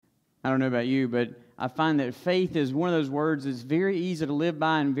I don't know about you, but I find that faith is one of those words that's very easy to live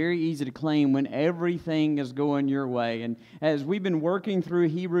by and very easy to claim when everything is going your way. And as we've been working through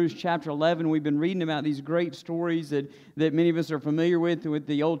Hebrews chapter 11, we've been reading about these great stories that many of us are familiar with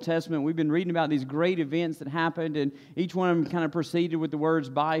the Old Testament. We've been reading about these great events that happened, and each one of them kind of proceeded with the words,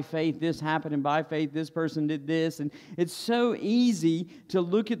 by faith this happened, and by faith this person did this. And it's so easy to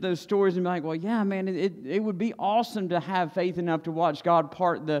look at those stories and be like, well, yeah, man, it would be awesome to have faith enough to watch God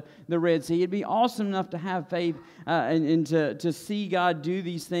part the Red Sea. It'd be awesome enough to have faith and to see God do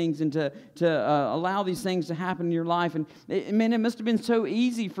these things and to allow these things to happen in your life. And it must have been so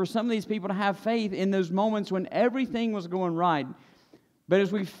easy for some of these people to have faith in those moments when everything was going right. But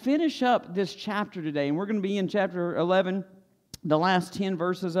as we finish up this chapter today, and we're going to be in chapter 11, the last 10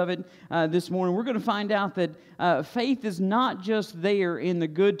 verses of it this morning, we're going to find out that faith is not just there in the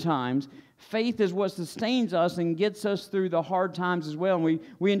good times. Faith is what sustains us and gets us through the hard times as well. And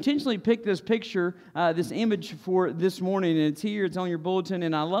we intentionally picked this picture, this image for this morning, and it's here, it's on your bulletin,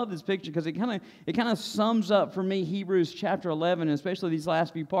 and I love this picture because it kind of sums up for me Hebrews chapter 11, and especially these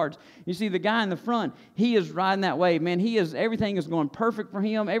last few parts. You see the guy in the front, he is riding that wave. Man, everything is going perfect for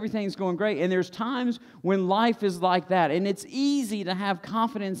him, everything's going great, and there's times when life is like that, and it's easy to have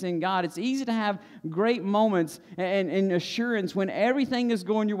confidence in God. It's easy to have great moments and assurance when everything is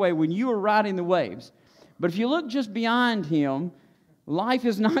going your way, when you are riding the waves. But if you look just beyond him, life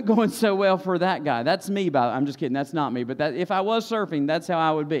is not going so well for that guy. That's me, I'm just kidding, that's not me. But if I was surfing, that's how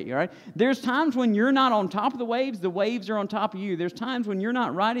I would be, all right? There's times when you're not on top of the waves are on top of you. There's times when you're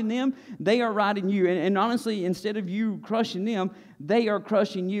not riding them, they are riding you. And honestly, instead of you crushing them, they are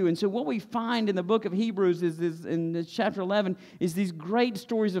crushing you. And so what we find in the book of Hebrews is in this chapter 11 is these great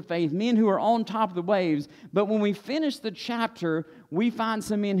stories of faith, men who are on top of the waves. But when we finish the chapter, we find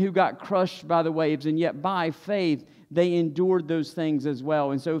some men who got crushed by the waves, and yet by faith, they endured those things as well.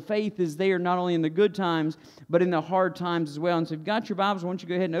 And so faith is there not only in the good times, but in the hard times as well. And so if you've got your Bibles, why don't you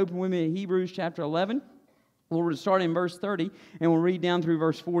go ahead and open with me in Hebrews chapter 11. We'll start in verse 30, and we'll read down through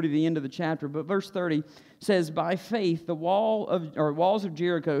verse 40 to the end of the chapter. But verse 30 says, by faith, the walls of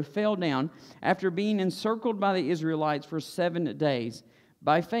Jericho fell down after being encircled by the Israelites for 7 days.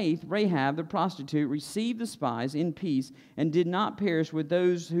 By faith, Rahab the prostitute received the spies in peace and did not perish with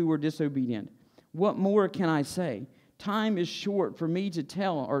those who were disobedient. What more can I say? Time is too short for me to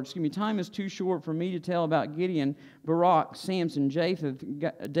tell about Gideon, Barak, Samson, Jephthah,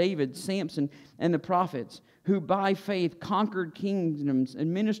 David, Samson, and the prophets, who by faith conquered kingdoms,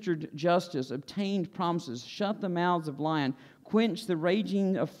 administered justice, obtained promises, shut the mouths of lions, quenched the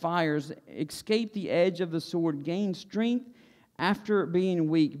raging of fires, escaped the edge of the sword, gained strength after being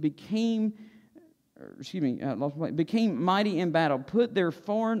weak, became mighty in battle, put their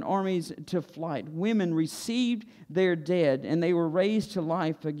foreign armies to flight. Women received their dead, and they were raised to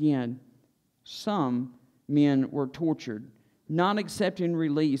life again. Some men were tortured, not accepting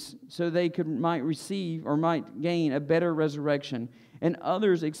release, so they might gain a better resurrection. And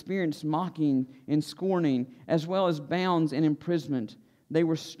others experienced mocking and scorning, as well as bounds and imprisonment. They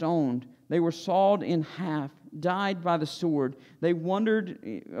were stoned. They were sawed in half, died by the sword. They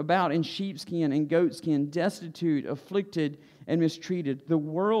wandered about in sheepskin and goatskin, destitute, afflicted, and mistreated. The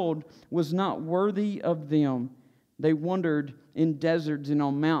world was not worthy of them. They wandered in deserts and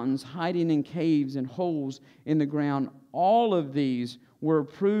on mountains, hiding in caves and holes in the ground. All of these were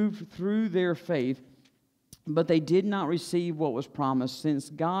approved through their faith, but they did not receive what was promised, since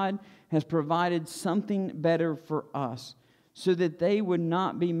God has provided something better for us, so that they would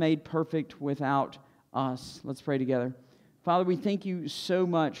not be made perfect without us. Let's pray together. Father, we thank you so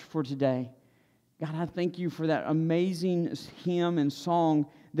much for today. God, I thank you for that amazing hymn and song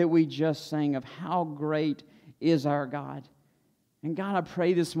that we just sang of how great is our God. And God, I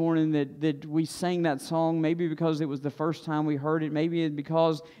pray this morning that we sang that song, maybe because it was the first time we heard it, maybe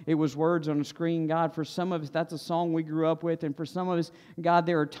because it was words on a screen. God, for some of us, that's a song we grew up with. And for some of us, God,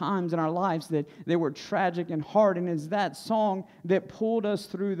 there are times in our lives that were tragic and hard. And it's that song that pulled us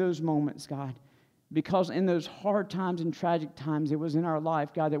through those moments, God. Because in those hard times and tragic times, it was in our life,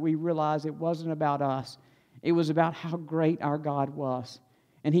 God, that we realized it wasn't about us. It was about how great our God was.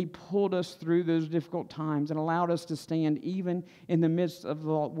 And He pulled us through those difficult times and allowed us to stand even in the midst of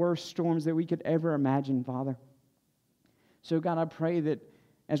the worst storms that we could ever imagine, Father. So, God, I pray that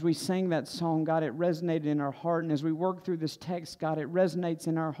as we sang that song, God, it resonated in our heart. And as we work through this text, God, it resonates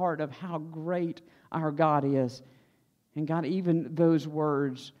in our heart of how great our God is. And, God, even those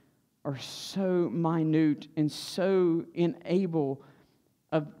words are so minute and so unable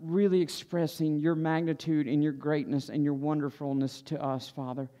of really expressing your magnitude and your greatness and your wonderfulness to us,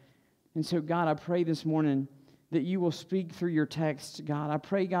 Father. And so, God, I pray this morning that you will speak through your text, God. I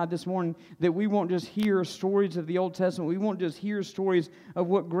pray, God, this morning that we won't just hear stories of the Old Testament. We won't just hear stories of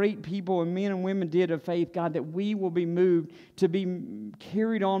what great people and men and women did of faith, God, that we will be moved to be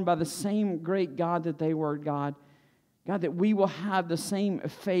carried on by the same great God that they were, God. God, that we will have the same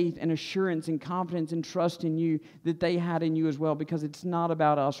faith and assurance and confidence and trust in you that they had in you as well, because it's not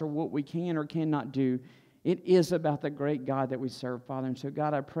about us or what we can or cannot do. It is about the great God that we serve, Father. And so,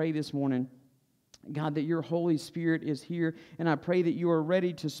 God, I pray this morning, God, that your Holy Spirit is here, and I pray that you are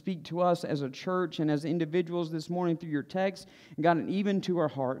ready to speak to us as a church and as individuals this morning through your text, and God, and even to our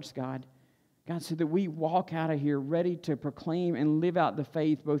hearts, God. God, so that we walk out of here ready to proclaim and live out the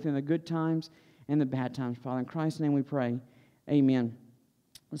faith both in the good times and the bad times, Father. In Christ's name we pray. Amen.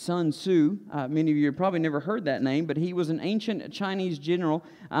 Sun Tzu, many of you have probably never heard that name, but he was an ancient Chinese general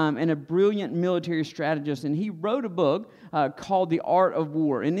and a brilliant military strategist, and he wrote a book called The Art of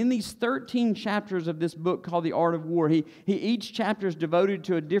War. And in these 13 chapters of this book called The Art of War, each chapter is devoted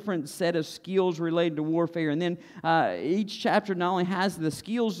to a different set of skills related to warfare. And then each chapter not only has the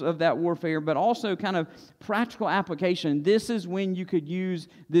skills of that warfare, but also kind of practical application. This is when you could use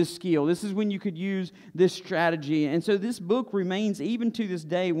this skill. This is when you could use this strategy. And so this book remains, even to this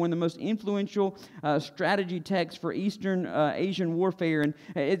day, one of the most influential strategy texts for Eastern Asian warfare. And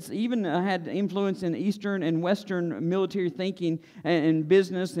it's even had influence in Eastern and Western military thinking and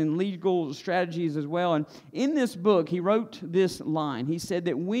business and legal strategies as well. And in this book, he wrote this line. He said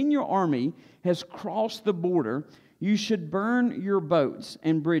that when your army has crossed the border, you should burn your boats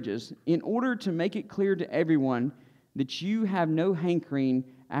and bridges in order to make it clear to everyone that you have no hankering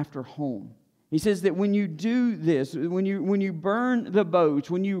after home. He says that when you do this, when you burn the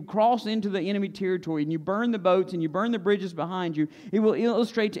boats, when you cross into the enemy territory and you burn the boats and you burn the bridges behind you, it will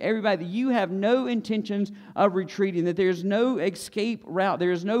illustrate to everybody that you have no intentions of retreating, that there's no escape route,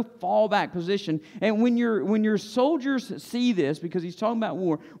 there is no fallback position. And when your soldiers see this, because he's talking about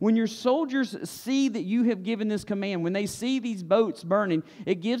war, when your soldiers see that you have given this command, when they see these boats burning,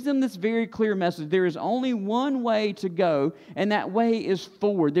 it gives them this very clear message. There is only one way to go, and that way is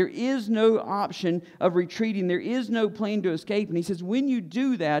forward. There is no option of retreating. There is no plan to escape. And he says, when you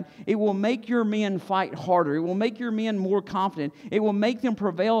do that, it will make your men fight harder. It will make your men more confident. It will make them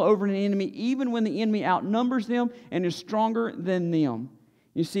prevail over an enemy, even when the enemy outnumbers them and is stronger than them.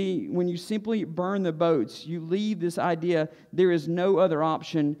 You see, when you simply burn the boats, you leave this idea there is no other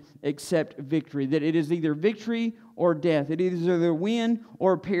option except victory, that it is either victory or death. It is either win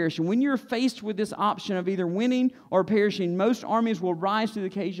or perish. And when you're faced with this option of either winning or perishing, most armies will rise to the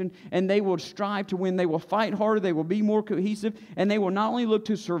occasion and they will strive to win. They will fight harder, they will be more cohesive, and they will not only look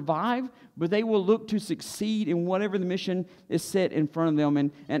to survive, but they will look to succeed in whatever the mission is set in front of them.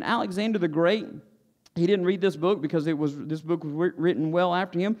 And Alexander the Great, he didn't read this book because this book was written well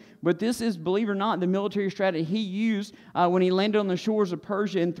after him, but this is, believe it or not, the military strategy he used when he landed on the shores of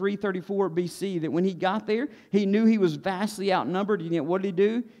Persia in 334 BC, that when he got there, he knew he was vastly outnumbered. And yet what did he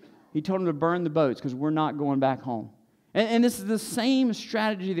do? He told them to burn the boats because we're not going back home. And this is the same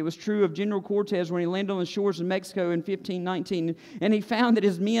strategy that was true of General Cortez when he landed on the shores of Mexico in 1519. And he found that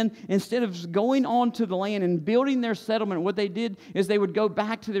his men, instead of going onto the land and building their settlement, what they did is they would go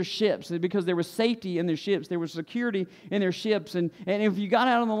back to their ships because there was safety in their ships. There was security in their ships. And if you got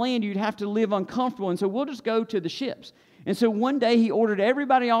out on the land, you'd have to live uncomfortable. And so we'll just go to the ships. And so one day he ordered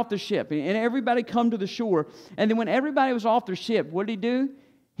everybody off the ship and everybody come to the shore. And then when everybody was off their ship, what did he do?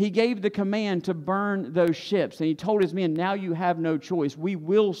 He gave the command to burn those ships. And he told his men, now you have no choice. We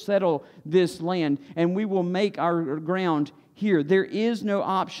will settle this land and we will make our ground here. There is no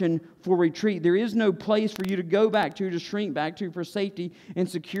option for retreat. There is no place for you to go back to shrink back to for safety and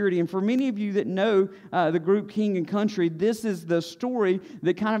security. And for many of you that know the group King and Country, this is the story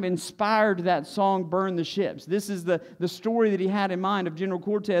that kind of inspired that song, Burn the Ships. This is the story that he had in mind of General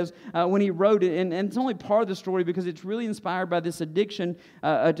Cortez when he wrote it. And it's only part of the story because it's really inspired by this addiction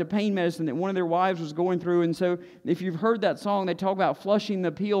to pain medicine that one of their wives was going through. And so if you've heard that song, they talk about flushing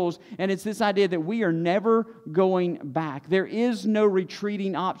the pills. And it's this idea that we are never going back. There is no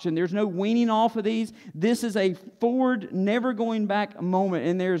retreating option. There's no weaning off of these. This is a forward, never going back moment.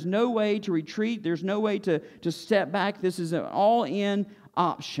 And there's no way to retreat. There's no way to step back. This is an all-in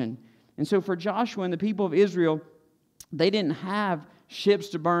option. And so for Joshua and the people of Israel, they didn't have ships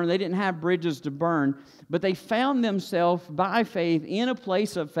to burn. They didn't have bridges to burn. But they found themselves by faith in a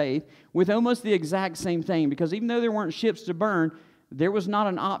place of faith with almost the exact same thing. Because even though there weren't ships to burn, there was not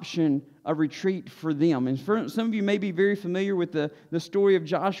an option a retreat for them. And for some of you may be very familiar with the story of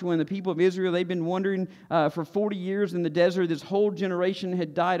Joshua and the people of Israel. They've been wandering for 40 years in the desert. This whole generation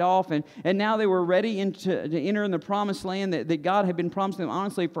had died off, and now they were ready to enter in the promised land that God had been promising them,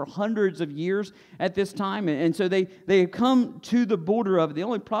 honestly, for hundreds of years at this time. And so they had come to the border of it. The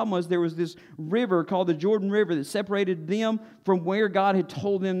only problem was there was this river called the Jordan River that separated them from where God had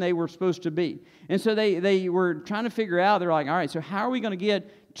told them they were supposed to be. And so they were trying to figure out, they're like, all right, so how are we going to get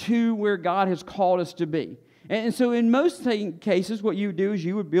to where God has called us to be? And so in most cases, what you would do is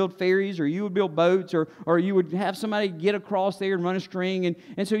you would build ferries, or you would build boats, or you would have somebody get across there and run a string.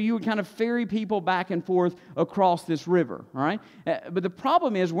 And so you would kind of ferry people back and forth across this river, all right? But the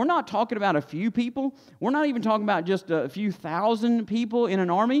problem is we're not talking about a few people. We're not even talking about just a few thousand people in an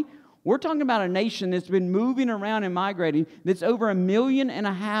army. We're talking about a nation that's been moving around and migrating that's over 1.5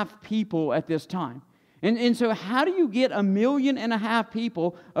 million people at this time. And so how do you get 1.5 million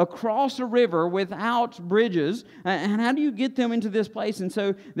people across a river without bridges? And how do you get them into this place? And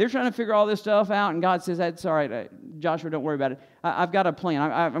so they're trying to figure all this stuff out, and God says, that's all right, Joshua, don't worry about it. I've got a plan.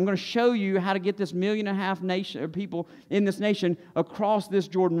 I'm going to show you how to get this 1.5 million people in this nation across this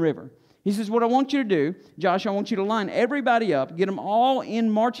Jordan River. He says, what I want you to do, Josh, I want you to line everybody up, get them all in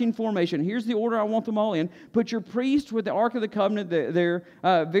marching formation. Here's the order I want them all in. Put your priest with the Ark of the Covenant, their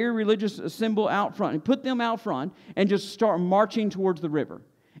very religious symbol, out front. And put them out front and just start marching towards the river.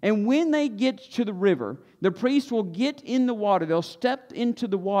 And when they get to the river, the priest will get in the water. They'll step into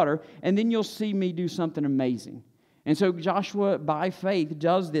the water, and then you'll see me do something amazing. And so Joshua, by faith,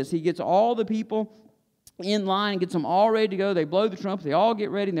 does this. He gets all the people in line, gets them all ready to go. They blow the trumpet. They all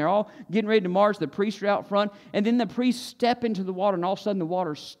get ready, and they're all getting ready to march. The priests are out front, and then the priests step into the water, and all of a sudden the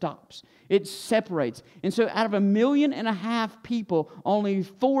water stops. It separates. And so out of 1.5 million people, only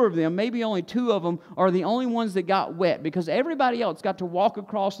 4 of them, maybe only 2 of them, are the only ones that got wet, because everybody else got to walk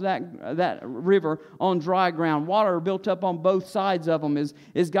across that river on dry ground. Water built up on both sides of them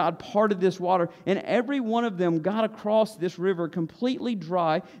as God parted this water. And every one of them got across this river completely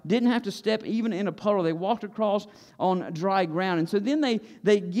dry, didn't have to step even in a puddle. They walked across on dry ground. And so then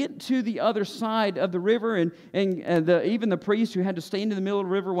they get to the other side of the river, and even the priest, who had to stay in the middle of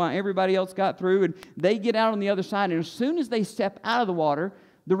the river while everybody else got through, and they get out on the other side, and as soon as they step out of the water,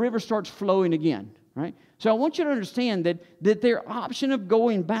 the river starts flowing again, right? So I want you to understand that their option of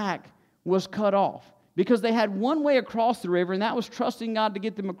going back was cut off, because they had one way across the river, and that was trusting God to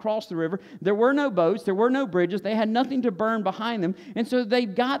get them across the river. There were no boats, there were no bridges, they had nothing to burn behind them, and so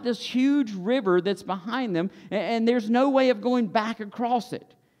they've got this huge river that's behind them, and there's no way of going back across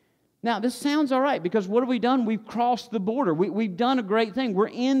it. Now, this sounds all right, because what have we done? We've crossed the border. We've done a great thing. We're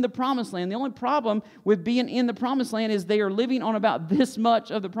in the promised land. The only problem with being in the promised land is they are living on about this much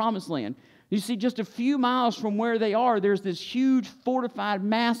of the promised land. You see, just a few miles from where they are, there's this huge, fortified,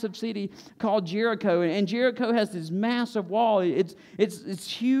 massive city called Jericho. And Jericho has this massive wall.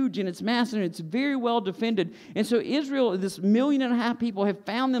 It's huge, and it's massive, and it's very well defended. And so Israel, this 1.5 million people, have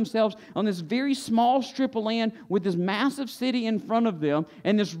found themselves on this very small strip of land with this massive city in front of them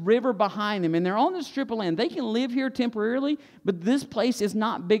and this river behind them. And they're on this strip of land. They can live here temporarily, but this place is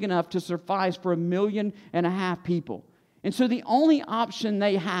not big enough to suffice for 1.5 million people. And so the only option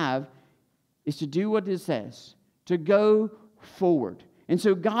they have is to do what it says, to go forward. And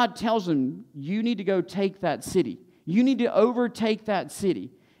so God tells them, you need to go take that city. You need to overtake that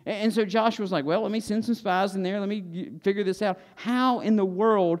city. And so Joshua's like, well, let me send some spies in there. Let me figure this out. How in the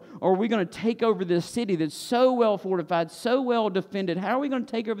world are we going to take over this city that's so well fortified, so well defended? How are we going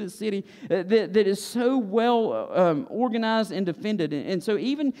to take over this city that is so well organized and defended? And so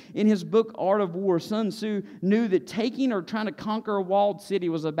even in his book, Art of War, Sun Tzu knew that taking or trying to conquer a walled city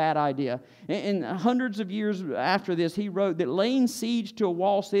was a bad idea. And hundreds of years after this, he wrote that laying siege to a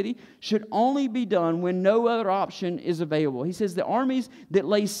walled city should only be done when no other option is available. He says the armies that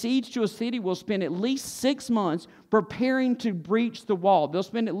lay siege to a city will spend at least 6 months preparing to breach the wall. They'll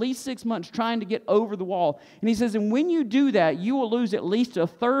spend at least 6 months trying to get over the wall. And he says, and when you do that, you will lose at least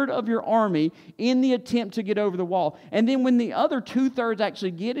 1/3 of your army in the attempt to get over the wall. And then when the other 2/3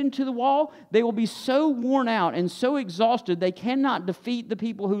 actually get into the wall, they will be so worn out and so exhausted they cannot defeat the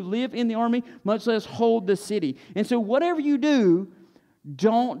people who live in the army, much less hold the city. And so whatever you do,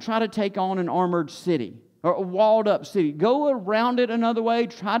 don't try to take on an armored city or a walled up city. Go around it another way.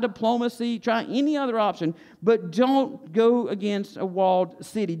 Try diplomacy. Try any other option. But don't go against a walled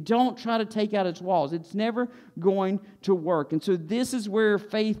city. Don't try to take out its walls. It's never going to work. And so this is where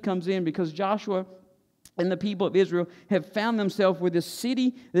faith comes in, because Joshua and the people of Israel have found themselves with a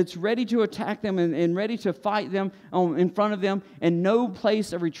city that's ready to attack them and ready to fight them in front of them, and no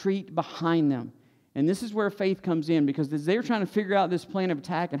place of retreat behind them. And this is where faith comes in, because as they're trying to figure out this plan of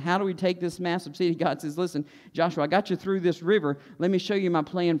attack and how do we take this massive city, God says, listen, Joshua, I got you through this river. Let me show you my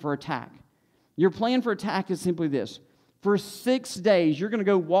plan for attack. Your plan for attack is simply this. For 6 days, you're going to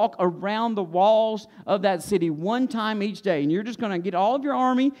go walk around the walls of that city one time each day. And you're just going to get all of your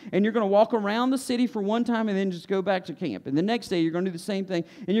army, and you're going to walk around the city for one time and then just go back to camp. And the next day, you're going to do the same thing.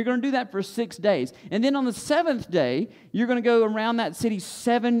 And you're going to do that for 6 days. And then on the 7th day, you're going to go around that city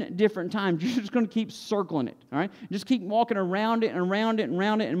 7 different times. You're just going to keep circling it, all right? Just keep walking around it and around it and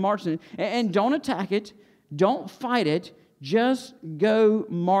around it and marching it. And don't attack it. Don't fight it. Just go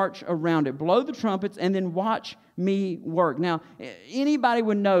march around it. Blow the trumpets and then watch me work. Now, anybody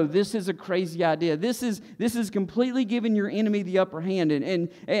would know this is a crazy idea. This is completely giving your enemy the upper hand. And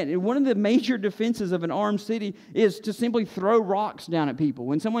one of the major defenses of an armed city is to simply throw rocks down at people.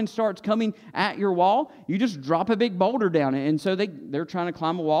 When someone starts coming at your wall, you just drop a big boulder down it. And so they're trying to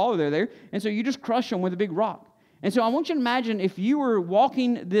climb a wall, or they're there. And so you just crush them with a big rock. And so I want you to imagine if you're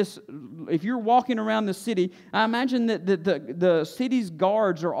walking around the city, I imagine that the city's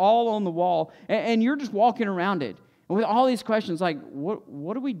guards are all on the wall, and you're just walking around it. And with all these questions, like,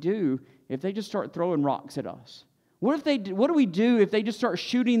 what do we do if they just start throwing rocks at us? What do we do if they just start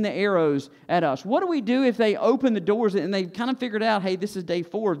shooting the arrows at us? What do we do if they open the doors and they kind of figured out, hey, this is day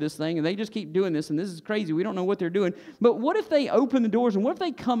 4 of this thing, and they just keep doing this, and this is crazy. We don't know what they're doing. But what if they open the doors, and what if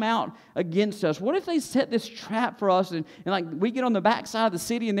they come out against us? What if they set this trap for us, and like we get on the backside of the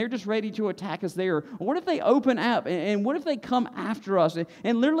city, and they're just ready to attack us there? Or what if they open up, and what if they come after us?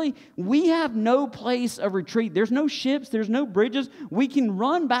 And literally, we have no place of retreat. There's no ships. There's no bridges. We can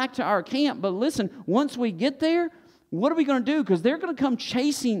run back to our camp. But listen, once we get there, what are we going to do? Because they're going to come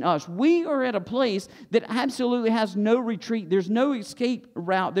chasing us. We are at a place that absolutely has no retreat. There's no escape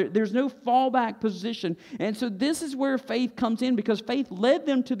route. There's no fallback position. And so this is where faith comes in, because faith led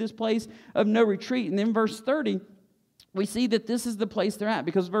them to this place of no retreat. And then verse 30, we see that this is the place they're at,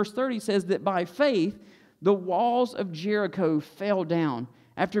 because verse 30 says that by faith, the walls of Jericho fell down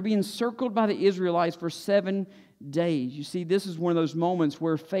after being circled by the Israelites for 7 days. You see, this is one of those moments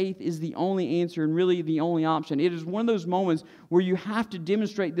where faith is the only answer and really the only option. It is one of those moments where you have to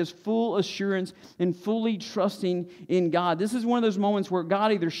demonstrate this full assurance and fully trusting in God. This is one of those moments where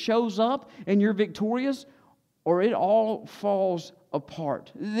God either shows up and you're victorious, or it all falls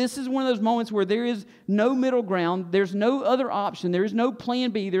apart. This is one of those moments where there is no middle ground. There's no other option. There is no plan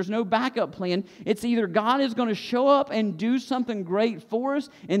B. There's no backup plan. It's either God is going to show up and do something great for us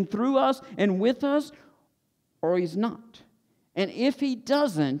and through us and with us, or He's not. And if He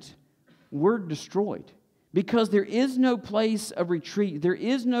doesn't, we're destroyed. Because there is no place of retreat. There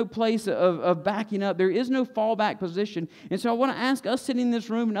is no place of backing up. There is no fallback position. And so I want to ask us sitting in this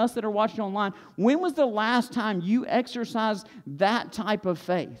room and us that are watching online, when was the last time you exercised that type of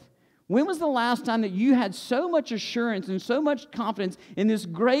faith? When was the last time that you had so much assurance and so much confidence in this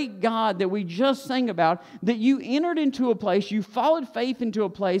great God that we just sang about, that you entered into a place, you followed faith into a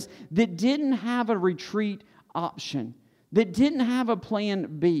place that didn't have a retreat option, that didn't have a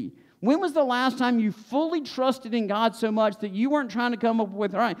plan B? When was the last time you fully trusted in God so much that you weren't trying to come up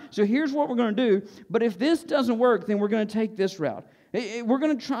with, all right, so here's what we're going to do, but if this doesn't work, then we're going to take this route. We're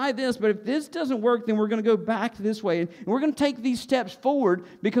going to try this, but if this doesn't work, then we're going to go back this way. And we're going to take these steps forward,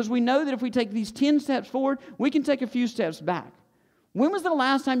 because we know that if we take these 10 steps forward, we can take a few steps back. When was the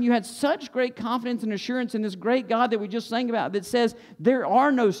last time you had such great confidence and assurance in this great God that we just sang about, that says there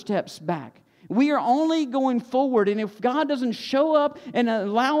are no steps back? We are only going forward, and if God doesn't show up and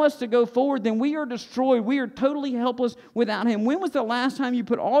allow us to go forward, then we are destroyed. We are totally helpless without Him. When was the last time you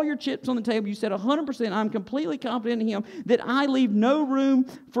put all your chips on the table? You said 100%, I'm completely confident in Him, that I leave no room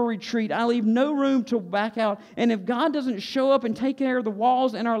for retreat. I leave no room to back out. And if God doesn't show up and take care of the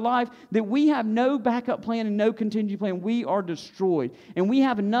walls in our life, that we have no backup plan and no contingency plan, we are destroyed. And we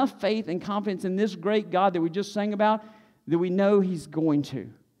have enough faith and confidence in this great God that we just sang about, that we know He's going to.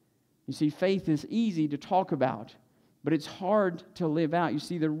 You see, faith is easy to talk about, but it's hard to live out. You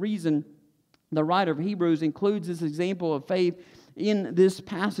see, the reason the writer of Hebrews includes this example of faith in this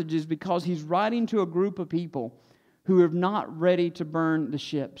passage is because he's writing to a group of people who are not ready to burn the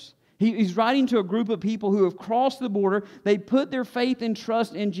ships. He's writing to a group of people who have crossed the border. They put their faith and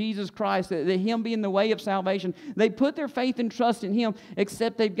trust in Jesus Christ, that Him being the way of salvation. They put their faith and trust in Him,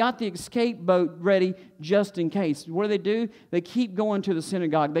 except they've got the escape boat ready just in case. What do? They keep going to the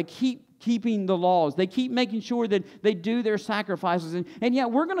synagogue. They keep keeping the laws. They keep making sure that they do their sacrifices. And yet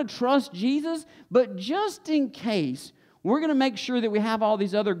we're going to trust Jesus, but just in case, we're going to make sure that we have all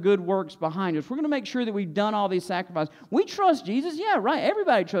these other good works behind us. We're going to make sure that we've done all these sacrifices. We trust Jesus. Yeah, right.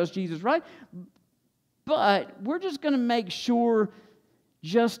 Everybody trusts Jesus, right? But we're just going to make sure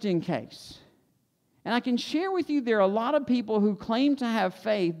just in case. And I can share with you there are a lot of people who claim to have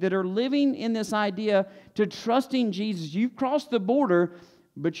faith that are living in this idea to trusting Jesus. You've crossed the border,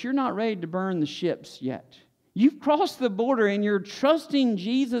 but you're not ready to burn the ships yet. You've crossed the border and you're trusting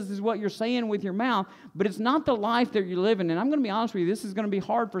Jesus is what you're saying with your mouth, but it's not the life that you're living. And I'm going to be honest with you, this is going to be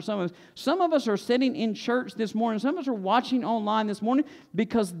hard for some of us. Some of us are sitting in church this morning. Some of us are watching online this morning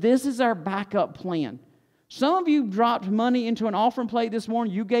because this is our backup plan. Some of you dropped money into an offering plate this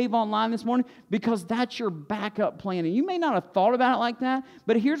morning. You gave online this morning because that's your backup plan. And you may not have thought about it like that,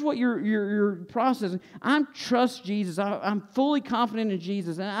 but here's what you're processing. I trust Jesus. I'm fully confident in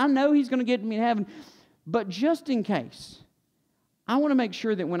Jesus. And I know He's going to get me to heaven. But just in case, I want to make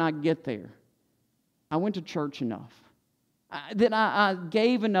sure that when I get there, I went to church enough. That I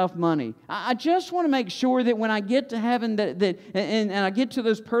gave enough money. I just want to make sure that when I get to heaven and I get to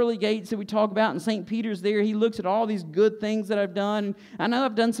those pearly gates that we talk about, and St. Peter's there, he looks at all these good things that I've done. And I know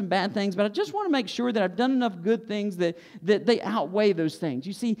I've done some bad things, but I just want to make sure that I've done enough good things that they outweigh those things.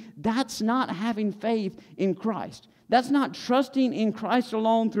 You see, that's not having faith in Christ. That's not trusting in Christ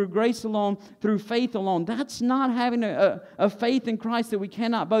alone, through grace alone, through faith alone. That's not having a faith in Christ that we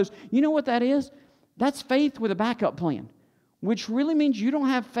cannot boast. You know what that is? That's faith with a backup plan, which really means you don't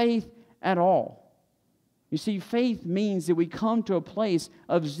have faith at all. You see, faith means that we come to a place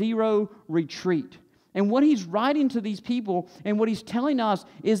of zero retreat. And what he's writing to these people and what he's telling us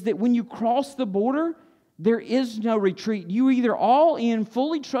is that when you cross the border, there is no retreat. You either all in,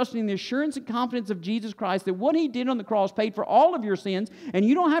 fully trusting the assurance and confidence of Jesus Christ that what He did on the cross paid for all of your sins, and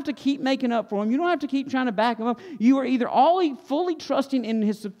you don't have to keep making up for them. You don't have to keep trying to back them up. You are either all fully trusting in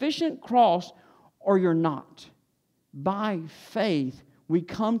His sufficient cross, or you're not. By faith, we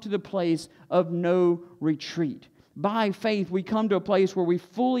come to the place of no retreat. By faith, we come to a place where we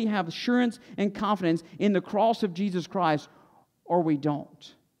fully have assurance and confidence in the cross of Jesus Christ, or we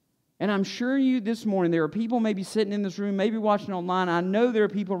don't. And I'm sure you this morning, there are people maybe sitting in this room, maybe watching online. I know there are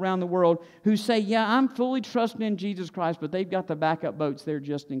people around the world who say, yeah, I'm fully trusting in Jesus Christ, but they've got the backup boats there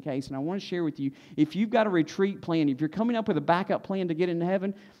just in case. And I want to share with you, if you've got a retreat plan, if you're coming up with a backup plan to get into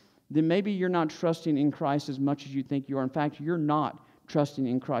heaven, then maybe you're not trusting in Christ as much as you think you are. In fact, you're not trusting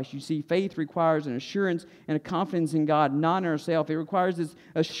in Christ. You see, faith requires an assurance and a confidence in God, not in ourselves. It requires this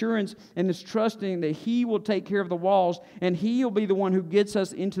assurance and this trusting that He will take care of the walls and He will be the one who gets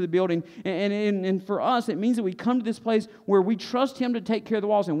us into the building. And for us, it means that we come to this place where we trust Him to take care of the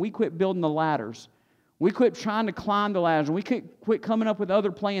walls and we quit building the ladders. We quit trying to climb the ladders and we quit coming up with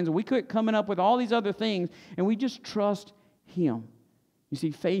other plans and we quit coming up with all these other things and we just trust Him. You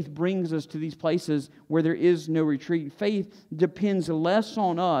see, faith brings us to these places where there is no retreat. Faith depends less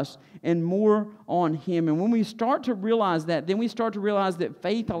on us and more on Him. And when we start to realize that, then we start to realize that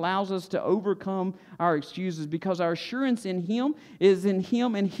faith allows us to overcome our excuses because our assurance in Him is in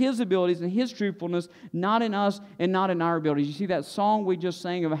Him and His abilities and His truthfulness, not in us and not in our abilities. You see, that song we just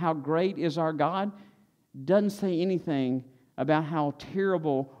sang of how great is our God doesn't say anything about how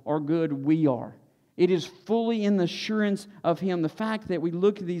terrible or good we are. It is fully in the assurance of Him. The fact that we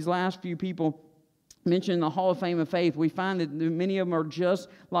look at these last few people mentioned in the Hall of Fame of Faith, we find that many of them are just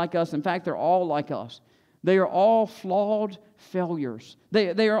like us. In fact, they're all like us. They are all flawed failures.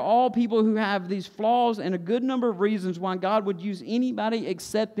 They are all people who have these flaws and a good number of reasons why God would use anybody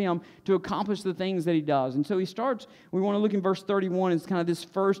except them to accomplish the things that He does. And so He starts, we want to look in verse 31 as kind of this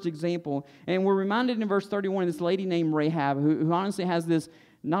first example. And we're reminded in verse 31 of this lady named Rahab who honestly has this,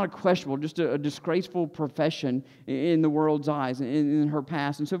 not a questionable, just a disgraceful profession in the world's eyes, in her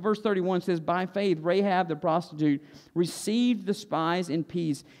past. And so verse 31 says, by faith, Rahab the prostitute received the spies in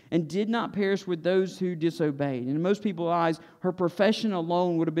peace and did not perish with those who disobeyed. And in most people's eyes, her profession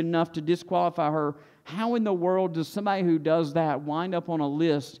alone would have been enough to disqualify her. How in the world does somebody who does that wind up on a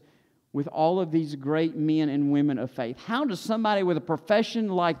list with all of these great men and women of faith? How does somebody with a profession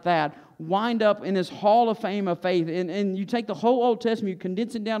like that wind up in this Hall of Fame of faith? And you take the whole Old Testament, you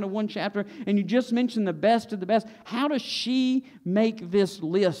condense it down to one chapter, and you just mention the best of the best. How does she make this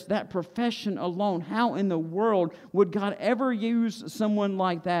list, that profession alone? How in the world would God ever use someone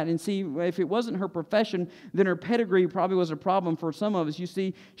like that? And see, if it wasn't her profession, then her pedigree probably was a problem for some of us. You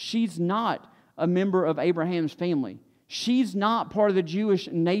see, she's not a member of Abraham's family. She's not part of the Jewish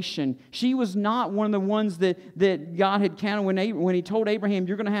nation. She was not one of the ones that God had counted when He told Abraham,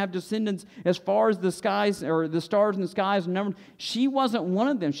 you're going to have descendants as far as the skies, or the stars in the skies. She wasn't one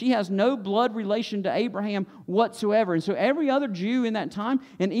of them. She has no blood relation to Abraham whatsoever. And so every other Jew in that time,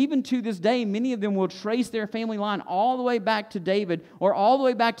 and even to this day, many of them will trace their family line all the way back to David or all the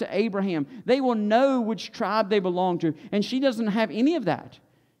way back to Abraham. They will know which tribe they belong to. And she doesn't have any of that.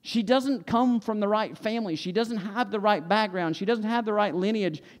 She doesn't come from the right family. She doesn't have the right background. She doesn't have the right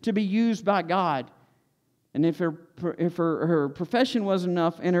lineage to be used by God. And if her profession wasn't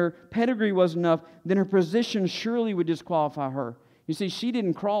enough and her pedigree wasn't enough, then her position surely would disqualify her. You see, she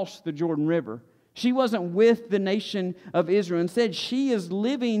didn't cross the Jordan River. She wasn't with the nation of Israel. Instead, she is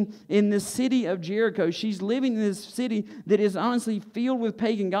living in the city of Jericho. She's living in this city that is honestly filled with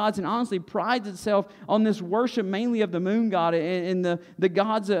pagan gods and honestly prides itself on this worship mainly of the moon god and the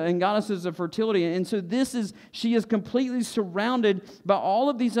gods and goddesses of fertility. And so she is completely surrounded by all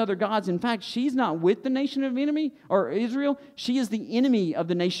of these other gods. In fact, she's not with the nation of enemy or Israel. She is the enemy of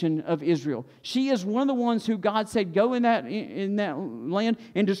the nation of Israel. She is one of the ones who God said, go in that land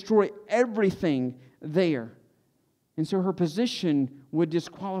and destroy everything there. And so her position would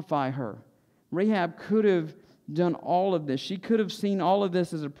disqualify her. Rahab could have done all of this. She could have seen all of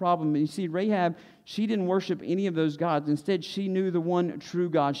this as a problem. And you see, Rahab, she didn't worship any of those gods. Instead, she knew the one true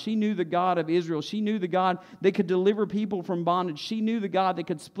God. She knew the God of Israel. She knew the God that could deliver people from bondage. She knew the God that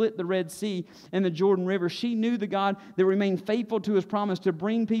could split the Red Sea and the Jordan River. She knew the God that remained faithful to His promise to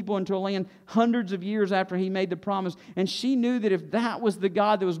bring people into a land hundreds of years after He made the promise. And she knew that if that was the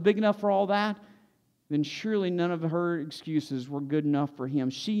God that was big enough for all that, then surely none of her excuses were good enough for Him.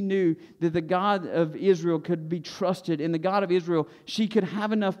 She knew that the God of Israel could be trusted. And the God of Israel, she could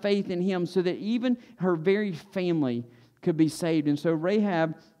have enough faith in Him so that even her very family could be saved. And so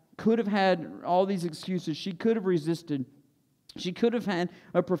Rahab could have had all these excuses. She could have resisted. She could have had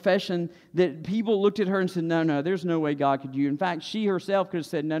a profession that people looked at her and said, no, there's no way God could use. In fact, she herself could have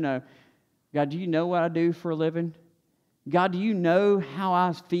said, no, God, do you know what I do for a living? God, do you know how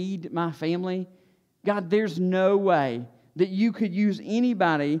I feed my family? God, there's no way that you could use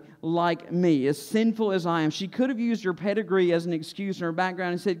anybody like me, as sinful as I am. She could have used her pedigree as an excuse in her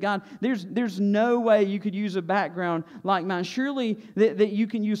background and said, God, there's no way you could use a background like mine. Surely that you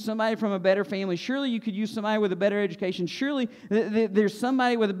can use somebody from a better family. Surely you could use somebody with a better education. Surely there's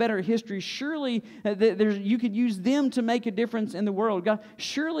somebody with a better history. Surely you could use them to make a difference in the world. God,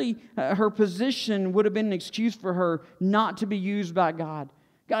 surely her position would have been an excuse for her not to be used by God.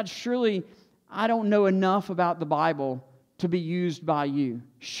 God, surely I don't know enough about the Bible to be used by you.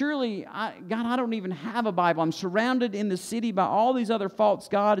 Surely, God, I don't even have a Bible. I'm surrounded in the city by all these other false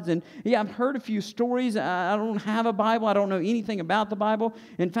gods. And yeah, I've heard a few stories. I don't have a Bible. I don't know anything about the Bible.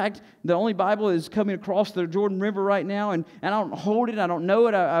 In fact, the only Bible is coming across the Jordan River right now. And I don't hold it. I don't know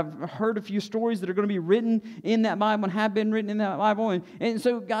it. I've heard a few stories that are going to be written in that Bible and have been written in that Bible. And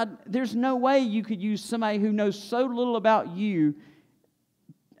so, God, there's no way you could use somebody who knows so little about you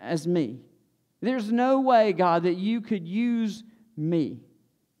as me. There's no way, God, that you could use me.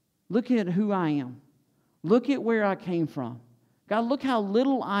 Look at who I am. Look at where I came from. God, look how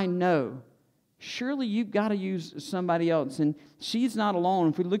little I know. Surely you've got to use somebody else. And she's not alone.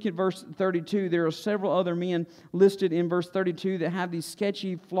 If we look at verse 32, there are several other men listed in verse 32 that have these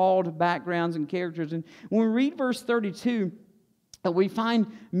sketchy, flawed backgrounds and characters. And when we read verse 32, we find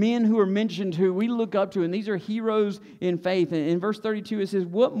men who are mentioned who we look up to, and these are heroes in faith. And in verse 32, it says,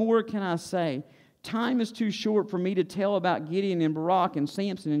 "What more can I say? Time is too short for me to tell about Gideon and Barak and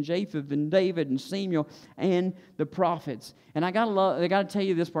Samson and Japheth and David and Samuel and the prophets." And I gotta tell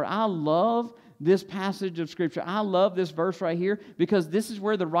you this part. I love this passage of Scripture. I love this verse right here because this is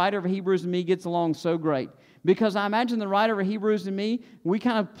where the writer of Hebrews and me gets along so great. Because I imagine the writer of Hebrews and me, we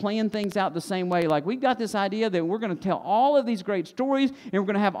kind of plan things out the same way. Like we've got this idea that we're going to tell all of these great stories and we're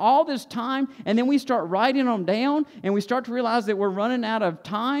going to have all this time, and then we start writing them down and we start to realize that we're running out of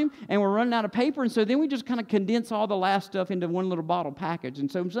time and we're running out of paper, and so then we just kind of condense all the last stuff into one little bottle package.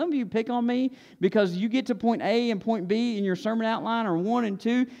 And so some of you pick on me because you get to point A and point B in your sermon outline, or 1 and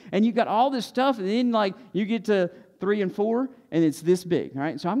 2, and you've got all this stuff, and then like you get to 3 and 4 and it's this big. All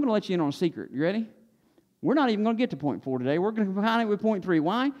right, so I'm going to let you in on a secret. You ready? We're not even going to get to point 4 today. We're going to combine it with point 3.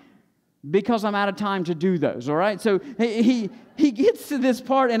 Why? Because I'm out of time to do those, all right? So he gets to this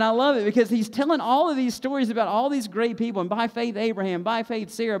part, and I love it because he's telling all of these stories about all these great people, and by faith Abraham, by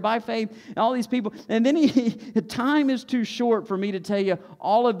faith Sarah, by faith all these people. And then the time is too short for me to tell you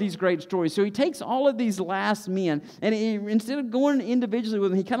all of these great stories. So he takes all of these last men, and instead of going individually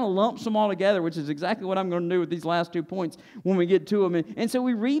with them, he kind of lumps them all together, which is exactly what I'm going to do with these last 2 points when we get to them. And so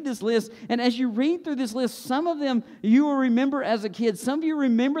we read this list, and as you read through this list, some of them you will remember as a kid. Some of you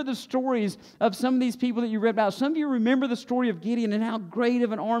remember the stories of some of these people that you read about. Some of you remember the story of Gideon and how great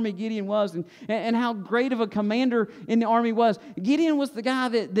of an army Gideon was, and how great of a commander in the army was. Gideon was the guy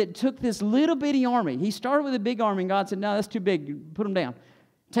that took this little bitty army. He started with a big army, and God said, "No, that's too big. Put them down.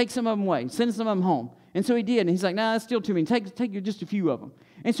 Take some of them away. Send some of them home." And so he did. And he's like, "No, that's still too many. Take just a few of them."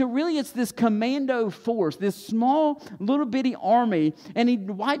 And so really it's this commando force, this small little bitty army, and he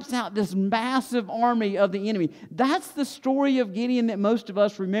wipes out this massive army of the enemy. That's the story of Gideon that most of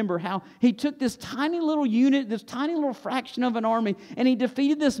us remember, how he took this tiny little unit, this tiny little fraction of an army, and he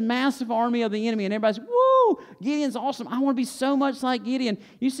defeated this massive army of the enemy. And everybody's, woo, Gideon's awesome. I want to be so much like Gideon.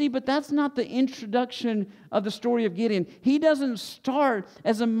 You see, but that's not the introduction of the story of Gideon. He doesn't start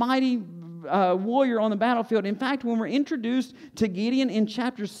as a mighty warrior on the battlefield. In fact, when we're introduced to Gideon in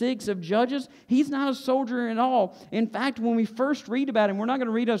chapter 6 of Judges, he's not a soldier at all. In fact, when we first read about him, we're not going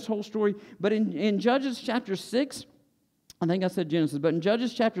to read his whole story, but in Judges chapter 6, I think I said Genesis, but in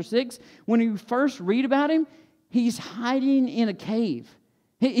Judges chapter 6, when you first read about him, he's hiding in a cave.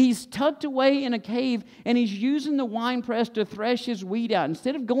 He's tucked away in a cave, and he's using the winepress to thresh his wheat out.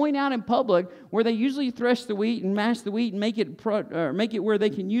 Instead of going out in public, where they usually thresh the wheat and mash the wheat and make it where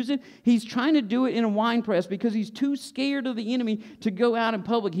they can use it, he's trying to do it in a winepress because he's too scared of the enemy to go out in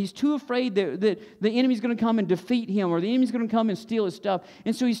public. He's too afraid that the enemy's going to come and defeat him, or the enemy's going to come and steal his stuff.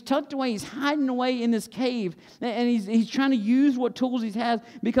 And so he's tucked away, he's hiding away in this cave, and he's trying to use what tools he has,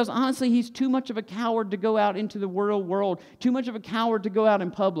 because honestly, he's too much of a coward to go out into the real world, too much of a coward to go out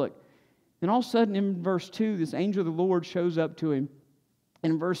in public. And all of a sudden in verse 2, this angel of the Lord shows up to him.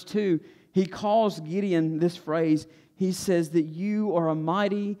 In verse 2, he calls Gideon this phrase. He says that you are a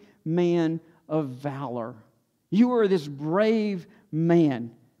mighty man of valor. You are this brave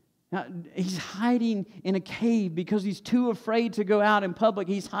man. Now, he's hiding in a cave because he's too afraid to go out in public.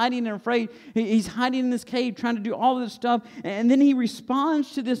 He's hiding and afraid. He's hiding in this cave trying to do all this stuff. And then he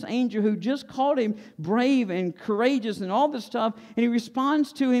responds to this angel who just called him brave and courageous and all this stuff. And he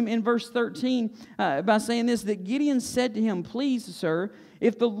responds to him in verse 13 by saying this, that Gideon said to him, "Please, sir,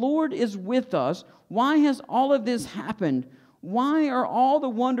 if the Lord is with us, why has all of this happened? Why are all the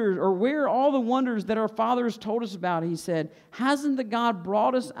wonders, or where are all the wonders that our fathers told us about?" He said, "Hasn't the God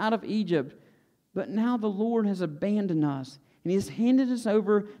brought us out of Egypt? But now the Lord has abandoned us, and He has handed us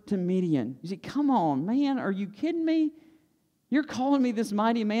over to Midian." You see, come on, man, are you kidding me? You're calling me this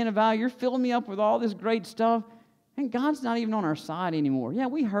mighty man of valor. You're filling me up with all this great stuff, and God's not even on our side anymore. Yeah,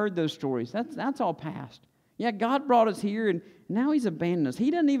 we heard those stories. That's all past. Yeah, God brought us here, and now He's abandoned us. He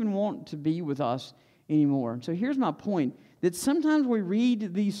doesn't even want to be with us anymore. So here's my point. That sometimes we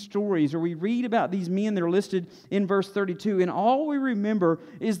read these stories, or we read about these men that are listed in verse 32, and all we remember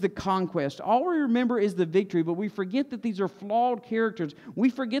is the conquest. All we remember is the victory, but we forget that these are flawed characters. We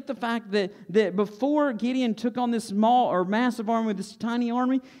forget the fact that before Gideon took on this small or massive army with this tiny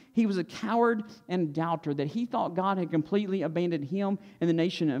army, he was a coward and a doubter, that he thought God had completely abandoned him and the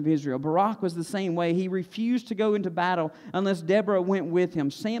nation of Israel. Barak was the same way. He refused to go into battle unless Deborah went with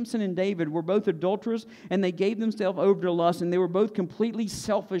him. Samson and David were both adulterers, and they gave themselves over to lust, and they were both completely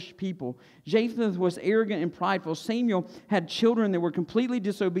selfish people. Jephthah was arrogant and prideful. Samuel had children that were completely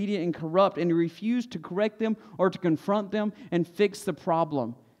disobedient and corrupt, and he refused to correct them or to confront them and fix the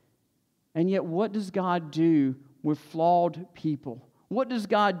problem. And yet, what does God do with flawed people? What does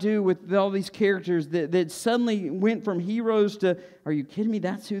God do with all these characters that suddenly went from heroes to, are you kidding me?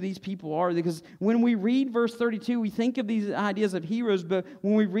 That's who these people are. Because when we read verse 32, we think of these ideas of heroes, but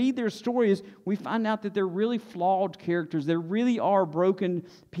when we read their stories, we find out that they're really flawed characters. They really are broken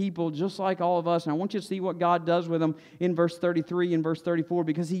people, just like all of us. And I want you to see what God does with them in verse 33 and verse 34,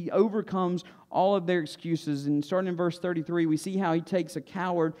 because He overcomes all of their excuses. And starting in verse 33, we see how He takes a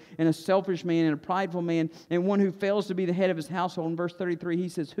coward and a selfish man and a prideful man and one who fails to be the head of his household. In verse 33, He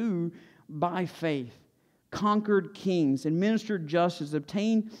says, "Who by faith conquered kings, administered justice,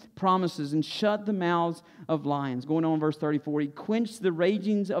 obtained promises, and shut the mouths of lions." Going on in verse 34, "He quenched the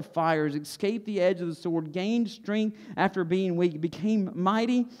ragings of fires, escaped the edge of the sword, gained strength after being weak, became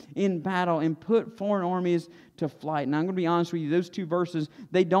mighty in battle, and put foreign armies to flight." And I'm going to be honest with you, those two verses,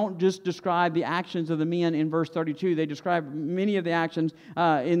 they don't just describe the actions of the men in verse 32. They describe many of the actions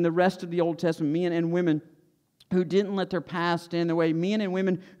in the rest of the Old Testament, men and women who didn't let their past stand in the way, men and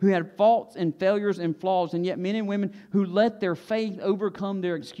women who had faults and failures and flaws, and yet men and women who let their faith overcome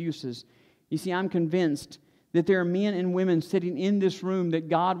their excuses. You see, I'm convinced that there are men and women sitting in this room that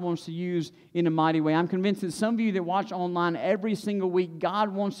God wants to use in a mighty way. I'm convinced that some of you that watch online every single week,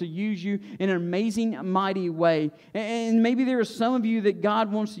 God wants to use you in an amazing, mighty way. And maybe there are some of you that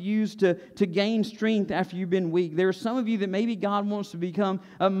God wants to use to gain strength after you've been weak. There are some of you that maybe God wants to become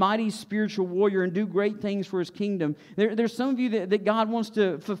a mighty spiritual warrior and do great things for His kingdom. There's some of you that God wants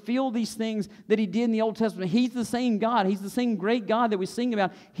to fulfill these things that He did in the Old Testament. He's the same God. He's the same great God that we sing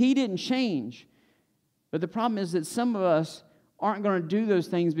about. He didn't change. But the problem is that some of us aren't going to do those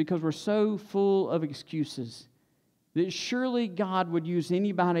things because we're so full of excuses. That surely God would use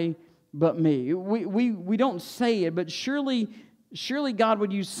anybody but me. We don't say it, but surely Surely God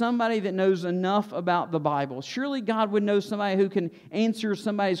would use somebody that knows enough about the Bible. Surely God would know somebody who can answer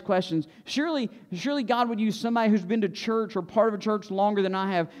somebody's questions. Surely God would use somebody who's been to church or part of a church longer than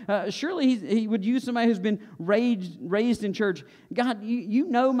I have. Surely He would use somebody who's been raised in church. God, you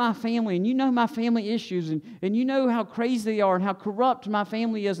know my family, and you know my family issues, and you know how crazy they are and how corrupt my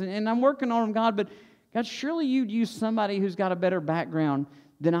family is, and I'm working on them, God, but God, surely you'd use somebody who's got a better background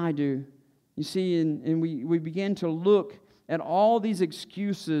than I do. You see, and we begin to look at all these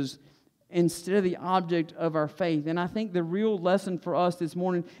excuses instead of the object of our faith. And I think the real lesson for us this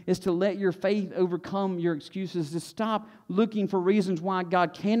morning is to let your faith overcome your excuses, to stop looking for reasons why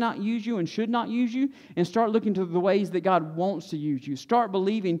God cannot use you and should not use you, and start looking to the ways that God wants to use you. Start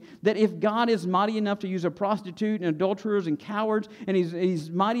believing that if God is mighty enough to use a prostitute and adulterers and cowards, and He's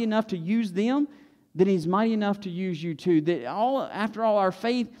mighty enough to use them, that He's mighty enough to use you too. That after all, our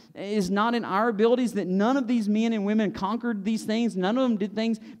faith is not in our abilities, that none of these men and women conquered these things. None of them did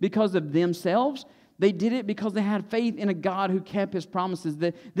things because of themselves. They did it because they had faith in a God who kept His promises.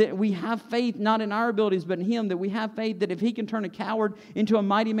 That we have faith not in our abilities, but in Him. That we have faith that if He can turn a coward into a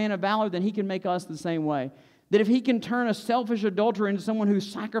mighty man of valor, then He can make us the same way. That if He can turn a selfish adulterer into someone who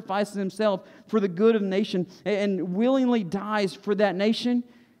sacrifices himself for the good of the nation and willingly dies for that nation,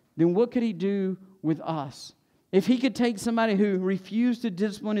 then what could He do with us? If He could take somebody who refused to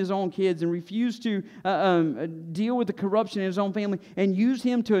discipline his own kids and refused to deal with the corruption in his own family and use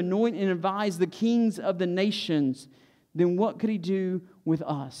him to anoint and advise the kings of the nations, then what could He do with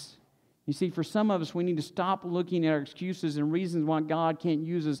us? You see, for some of us, we need to stop looking at our excuses and reasons why God can't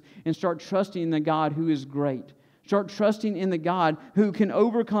use us and start trusting in the God who is great. Start trusting in the God who can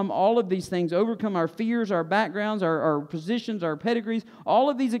overcome all of these things, overcome our fears, our backgrounds, our positions, our pedigrees. All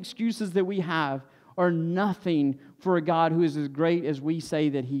of these excuses that we have are nothing for a God who is as great as we say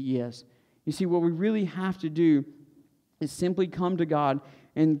that He is. You see, what we really have to do is simply come to God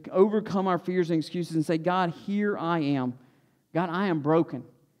and overcome our fears and excuses and say, God, here I am. God, I am broken,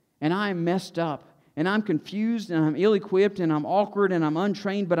 and I am messed up, and I'm confused, and I'm ill-equipped, and I'm awkward, and I'm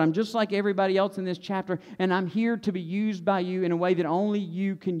untrained, but I'm just like everybody else in this chapter, and I'm here to be used by You in a way that only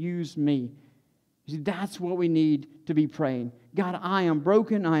You can use me. You see, that's what we need to be praying. God, I am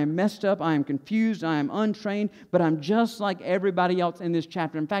broken, I am messed up, I am confused, I am untrained, but I'm just like everybody else in this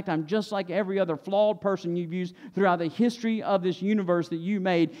chapter. In fact, I'm just like every other flawed person You've used throughout the history of this universe that You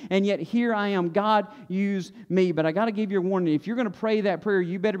made, and yet here I am. God, use me. But I got to give you a warning. If you're going to pray that prayer,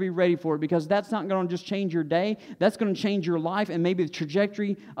 you better be ready for it, because that's not going to just change your day. That's going to change your life and maybe the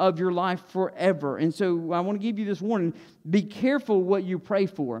trajectory of your life forever. And so I want to give you this warning. Be careful what you pray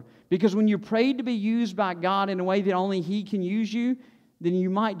for, because when you pray to be used by God in a way that only He can use you, then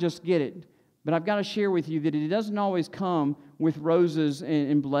you might just get it. But I've got to share with you that it doesn't always come with roses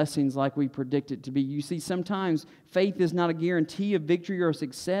and blessings like we predict it to be. You see, sometimes faith is not a guarantee of victory or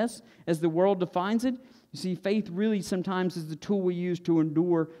success as the world defines it. You see, faith really sometimes is the tool we use to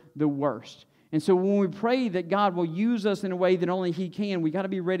endure the worst. And so when we pray that God will use us in a way that only He can, we got to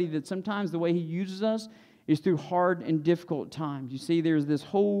be ready that sometimes the way He uses us is through hard and difficult times. You see, there's this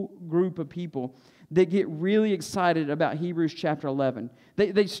whole group of people that get really excited about Hebrews chapter 11.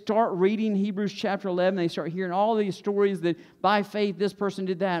 They start reading Hebrews chapter 11. They start hearing all these stories that by faith this person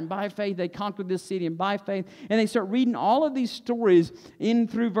did that, and by faith they conquered this city, and by faith. And they start reading all of these stories in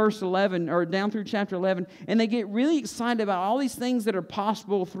through verse 11, or down through chapter 11, and they get really excited about all these things that are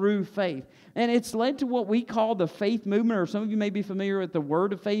possible through faith. And it's led to what we call the faith movement, or some of you may be familiar with the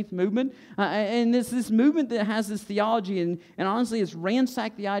Word of Faith movement. And it's this movement that has this theology, and honestly, it's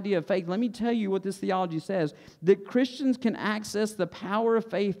ransacked the idea of faith. Let me tell you what this theology says, that Christians can access the power of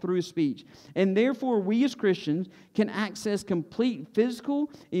faith through speech. And therefore, we as Christians can access complete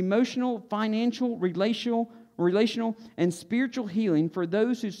physical, emotional, financial, relational, and spiritual healing for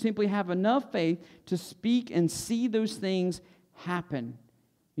those who simply have enough faith to speak and see those things happen.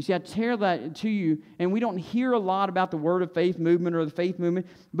 You see, I tell that to you, and we don't hear a lot about the Word of Faith movement or the faith movement,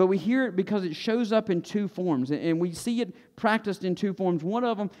 but we hear it because it shows up in two forms, and we see it practiced in two forms. One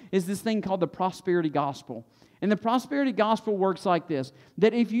of them is this thing called the prosperity gospel. And the prosperity gospel works like this,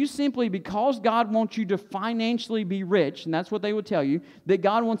 that if you simply, because God wants you to financially be rich, and that's what they would tell you, that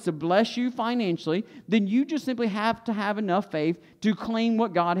God wants to bless you financially, then you just simply have to have enough faith to claim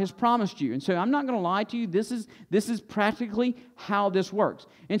what God has promised you. And so I'm not going to lie to you, this is practically how this works.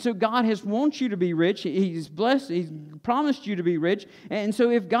 And so God wants you to be rich, He's blessed, He's promised you to be rich, and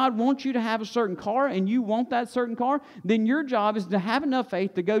so if God wants you to have a certain car, and you want that certain car, then your job is to have enough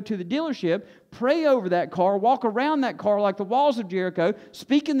faith to go to the dealership, pray over that car, walk around that car like the walls of Jericho,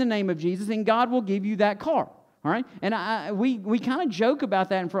 speak in the name of Jesus, and God will give you that car. All right? And we kind of joke about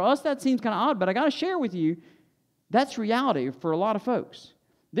that, and for us that seems kind of odd, but I got to share with you That's reality for a lot of folks.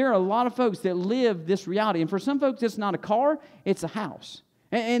 There are a lot of folks that live this reality. And for some folks, it's not a car, it's a house.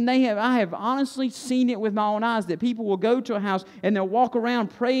 And I have honestly seen it with my own eyes that people will go to a house and they'll walk around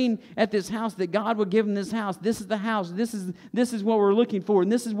praying at this house that God will give them this house. This is the house. This is what we're looking for,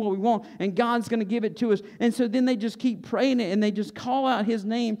 and this is what we want, and God's going to give it to us. And so then they just keep praying it, and they just call out His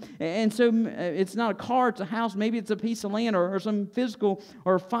name. And so it's not a car, it's a house. Maybe it's a piece of land or some physical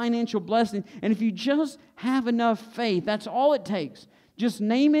or financial blessing. And if you just have enough faith, that's all it takes. Just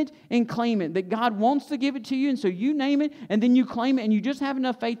name it and claim it, that God wants to give it to you, and so you name it, and then you claim it, and you just have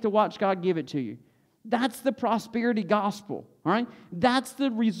enough faith to watch God give it to you. That's the prosperity gospel, all right? That's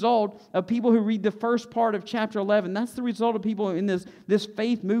the result of people who read the first part of chapter 11. That's the result of people in this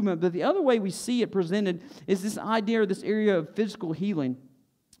faith movement. But the other way we see it presented is this idea or this area of physical healing.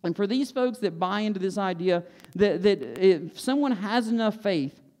 And for these folks that buy into this idea that if someone has enough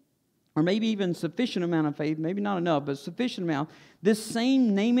faith, or maybe even sufficient amount of faith, maybe not enough, but sufficient amount, this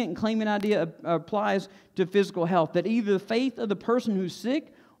same name it and claim it idea applies to physical health. That either the faith of the person who's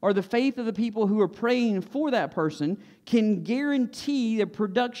sick or the faith of the people who are praying for that person can guarantee the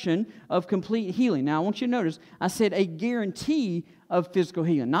production of complete healing. Now, I want you to notice, I said a guarantee of physical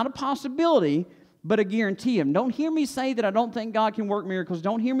healing. Not a possibility, but a guarantee of. Don't hear me say that I don't think God can work miracles.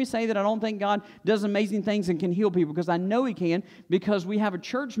 Don't hear me say that I don't think God does amazing things and can heal people, because I know He can, because we have a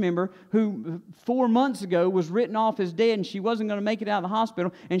church member who 4 months ago was written off as dead, and she wasn't going to make it out of the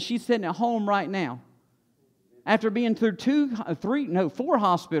hospital, and she's sitting at home right now. After being through 4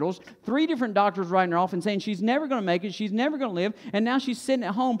 hospitals, 3 different doctors writing her off and saying she's never going to make it, she's never going to live, and now she's sitting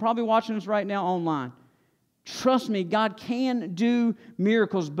at home probably watching us right now online. Trust me, God can do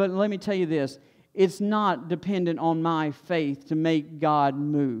miracles, but let me tell you this. It's not dependent on my faith to make God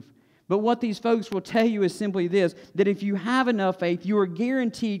move. But what these folks will tell you is simply this, that if you have enough faith, you are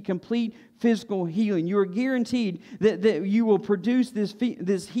guaranteed complete physical healing. You are guaranteed that you will produce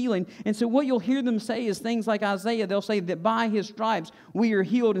this healing. And so what you'll hear them say is things like Isaiah. They'll say that by His stripes we are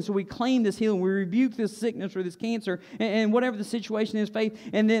healed. And so we claim this healing. We rebuke this sickness or this cancer and whatever the situation is, faith.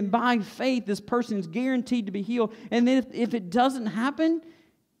 And then by faith, this person is guaranteed to be healed. And then if it doesn't happen,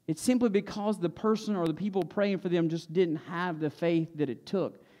 it's simply because the person or the people praying for them just didn't have the faith that it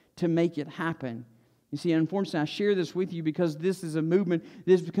took to make it happen. You see, unfortunately, I share this with you because this is a movement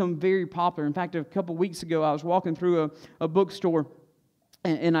that has become very popular. In fact, a couple weeks ago, I was walking through a bookstore,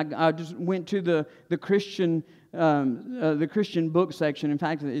 and I just went to the Christian book section. In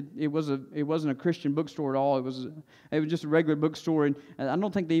fact, it wasn't a Christian bookstore at all. It was just a regular bookstore, and I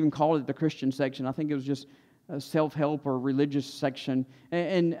don't think they even called it the Christian section. I think it was just a self-help or religious section.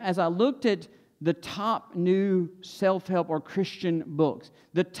 And as I looked at the top new self-help or Christian books,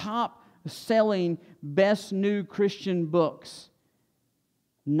 the top selling best new Christian books,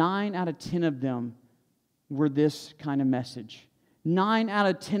 9 out of 10 of them were this kind of message. 9 out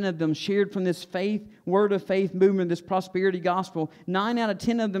of 10 of them shared from this word of faith movement, this prosperity gospel. 9 out of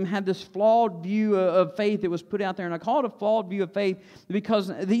 10 of them had this flawed view of faith that was put out there. And I call it a flawed view of faith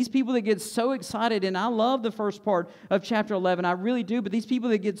because these people that get so excited, and I love the first part of chapter 11, I really do, but these people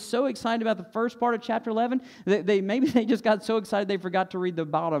that get so excited about the first part of chapter 11, maybe they just got so excited they forgot to read the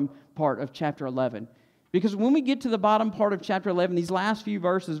bottom part of chapter 11. Because when we get to the bottom part of chapter 11, these last few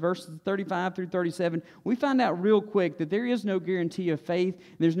verses 35 through 37, we find out real quick that there is no guarantee of faith,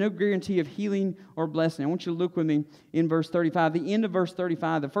 and there's no guarantee of healing or blessing. I want you to look with me in verse 35. The end of verse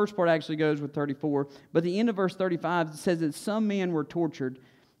 35, the first part actually goes with 34, but the end of verse 35 says that some men were tortured,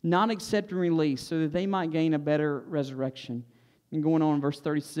 not accepting release, so that they might gain a better resurrection. And going on in verse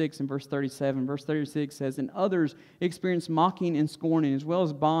 36 and verse 37, verse 36 says, and others experienced mocking and scorning, as well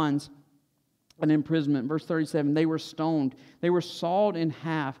as bonds and imprisonment. Verse 37, they were stoned. They were sawed in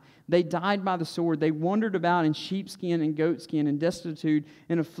half. They died by the sword. They wandered about in sheepskin and goatskin and destitute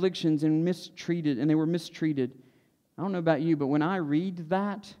and afflictions and mistreated. And they were mistreated. I don't know about you, but when I read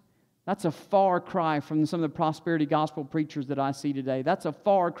that, that's a far cry from some of the prosperity gospel preachers that I see today. That's a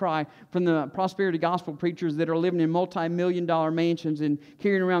far cry from the prosperity gospel preachers that are living in multi-million-dollar mansions and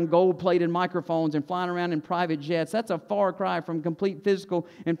carrying around gold-plated microphones and flying around in private jets. That's a far cry from complete physical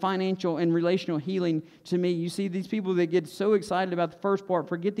and financial and relational healing to me. You see, these people that get so excited about the first part,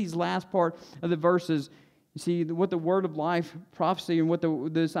 forget these last part of the verses. You see, what the word of life prophecy and what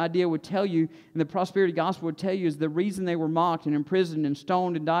this idea would tell you, and the prosperity gospel would tell you, is the reason they were mocked and imprisoned and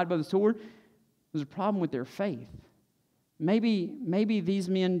stoned and died by the sword was a problem with their faith. Maybe these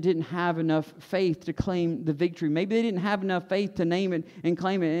men didn't have enough faith to claim the victory. Maybe they didn't have enough faith to name it and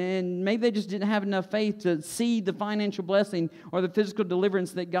claim it. And maybe they just didn't have enough faith to see the financial blessing or the physical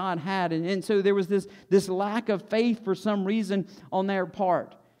deliverance that God had. And so there was this lack of faith for some reason on their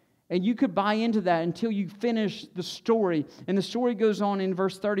part. And you could buy into that until you finish the story. And the story goes on in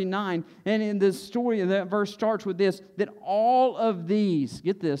verse 39. And in the story, that verse starts with this, that all of these,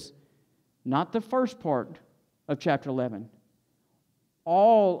 get this, not the first part of chapter 11,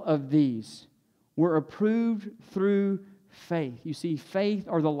 all of these were approved through faith. You see, faith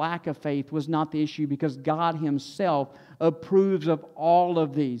or the lack of faith was not the issue because God Himself approves of all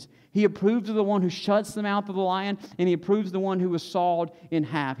of these. He approves of the one who shuts the mouth of the lion, and He approves the one who was sawed in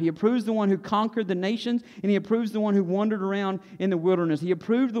half. He approves the one who conquered the nations, and He approves the one who wandered around in the wilderness. He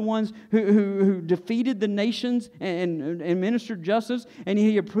approved the ones who defeated the nations and administered justice, and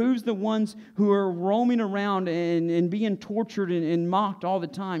He approves the ones who are roaming around and being tortured and mocked all the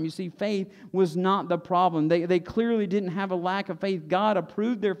time. You see, faith was not the problem. They clearly didn't have a lack of faith. God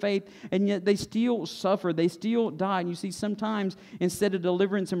approved their faith, and yet they still suffered. They still died. And you see, sometimes instead of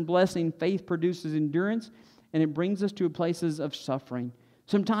deliverance and blessing, faith produces endurance, and it brings us to places of suffering.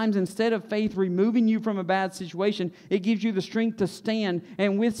 Sometimes instead of faith removing you from a bad situation, it gives you the strength to stand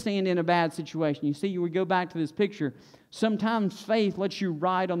and withstand in a bad situation. You see, we go back to this picture. Sometimes faith lets you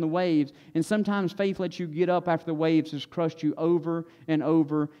ride on the waves, and sometimes faith lets you get up after the waves has crushed you over and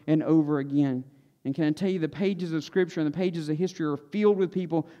over and over again. And can I tell you, the pages of Scripture and the pages of history are filled with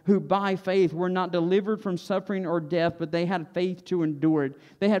people who by faith were not delivered from suffering or death, but they had faith to endure it.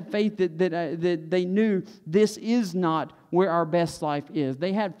 They had faith that they knew this is not where our best life is.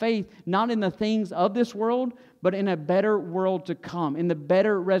 They had faith not in the things of this world, but in a better world to come, in the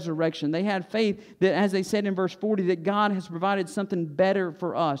better resurrection. They had faith that, as they said in verse 40, that God has provided something better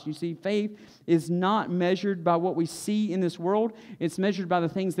for us. You see, faith is not measured by what we see in this world. It's measured by the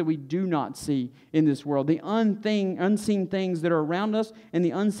things that we do not see in this world. The unseen things that are around us and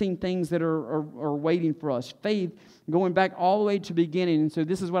the unseen things that are waiting for us. Faith, going back all the way to the beginning. And so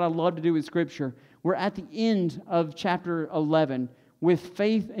this is what I love to do with Scripture. We're at the end of chapter 11 with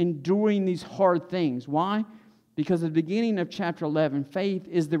faith enduring these hard things. Why? Because at the beginning of chapter 11, faith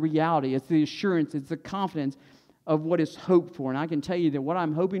is the reality. It's the assurance. It's the confidence of what is hoped for. And I can tell you that what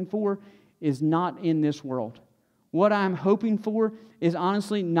I'm hoping for is not in this world. What I'm hoping for is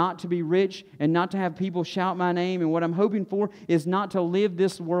honestly not to be rich and not to have people shout my name. And what I'm hoping for is not to live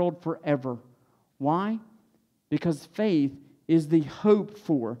this world forever. Why? Because faith is the hope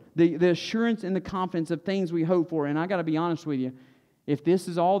for, the assurance and the confidence of things we hope for. And I got to be honest with you, if this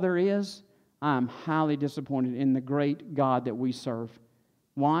is all there is, I'm highly disappointed in the great God that we serve.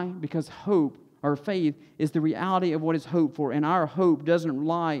 Why? Because hope or faith is the reality of what is hoped for. And our hope doesn't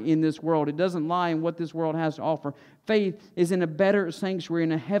lie in this world. It doesn't lie in what this world has to offer. Faith is in a better sanctuary,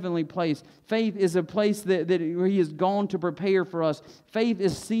 in a heavenly place. Faith is a place that He has gone to prepare for us. Faith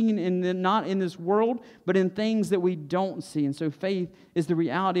is seen not in this world, but in things that we don't see. And so faith is the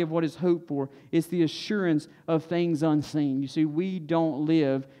reality of what is hoped for. It's the assurance of things unseen. You see, we don't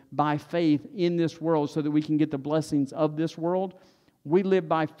live by faith in this world so that we can get the blessings of this world. We live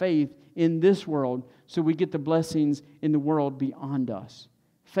by faith in this world so we get the blessings in the world beyond us.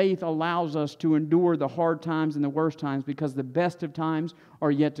 Faith allows us to endure the hard times and the worst times because the best of times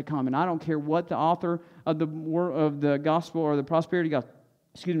are yet to come. And I don't care what the author of the gospel or the prosperity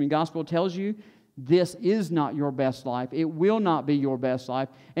gospel tells you, this is not your best life. It will not be your best life.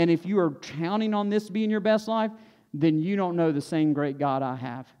 And if you are counting on this being your best life, then you don't know the same great God I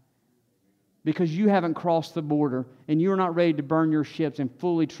have. Because you haven't crossed the border and you're not ready to burn your ships and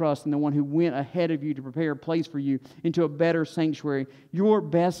fully trust in the one who went ahead of you to prepare a place for you into a better sanctuary. Your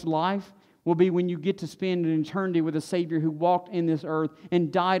best life will be when you get to spend an eternity with a Savior who walked in this earth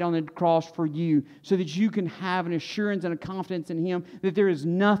and died on the cross for you so that you can have an assurance and a confidence in Him that there is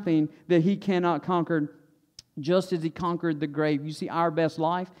nothing that He cannot conquer, just as He conquered the grave. You see, our best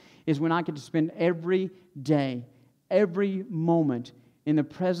life is when I get to spend every day, every moment in the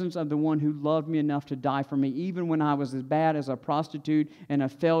presence of the one who loved me enough to die for me, even when I was as bad as a prostitute and a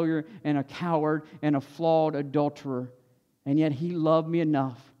failure and a coward and a flawed adulterer. And yet He loved me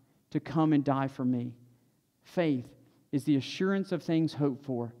enough to come and die for me. Faith is the assurance of things hoped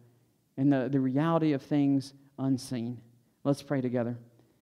for and the reality of things unseen. Let's pray together.